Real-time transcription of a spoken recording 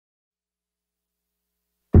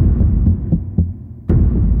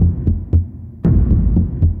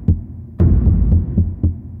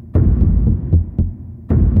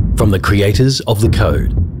From the creators of the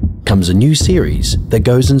code comes a new series that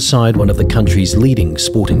goes inside one of the country's leading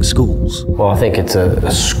sporting schools. Well, I think it's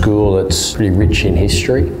a school that's pretty rich in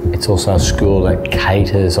history. It's also a school that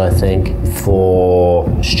caters, I think,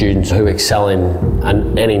 for students who excel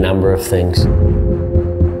in any number of things.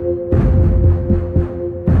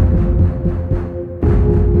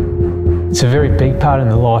 It's a very big part in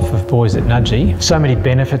the life of boys at Nudgee. So many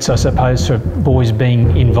benefits, I suppose, for boys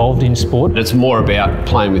being involved in sport. It's more about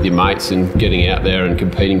playing with your mates and getting out there and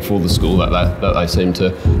competing for the school that they seem to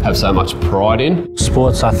have so much pride in.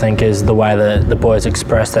 Sports, I think, is the way that the boys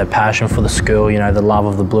express their passion for the school, you know, the love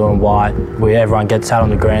of the blue and white. Where everyone gets out on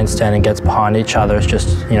the grandstand and gets behind each other. It's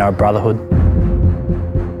just, you know, a brotherhood.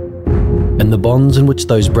 And the bonds in which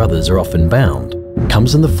those brothers are often bound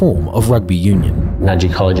comes in the form of rugby union.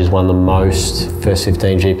 Nudgee College has won the most First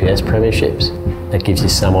 15 GPS Premierships. That gives you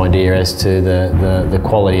some idea as to the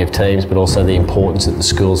quality of teams, but also the importance that the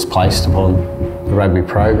school's placed upon the rugby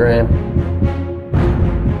program.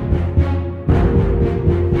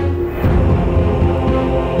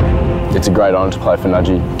 It's a great honour to play for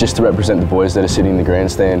Nudgee, just to represent the boys that are sitting in the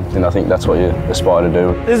grandstand, and I think that's what you aspire to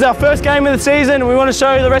do. This is our first game of the season, and we want to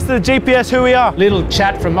show the rest of the GPS who we are. Little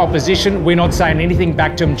chat from opposition, we're not saying anything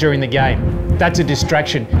back to them during the game. That's a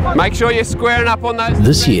distraction. Make sure you're squaring up on those.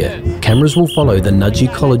 This year, cameras will follow the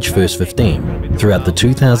Nudgee College First 15 throughout the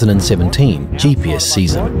 2017 GPS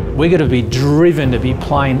season. We're going to be driven to be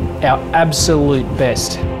playing our absolute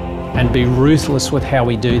best and be ruthless with how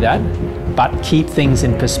we do that, but keep things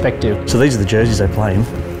in perspective. So these are the jerseys they play in.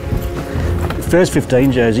 First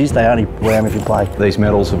 15 jerseys, they only wear them if you play. These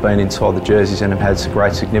medals have been inside the jerseys and have had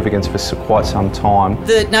great significance for quite some time.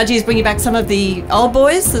 The Nudgee is bringing back some of the old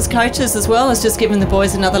boys as coaches as well. It's just giving the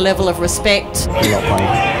boys another level of respect. You're not playing.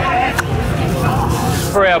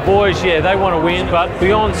 For our boys, yeah, they want to win, but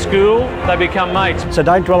beyond school, they become mates. So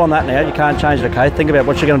don't dwell on that now, you can't change it, okay? Think about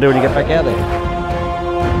what you're going to do when you get back out there.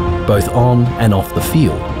 Both on and off the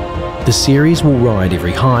field, the series will ride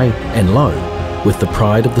every high and low with the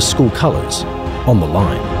pride of the school colours on the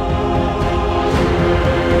line.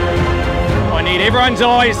 I need everyone's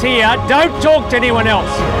eyes here. Don't talk to anyone else.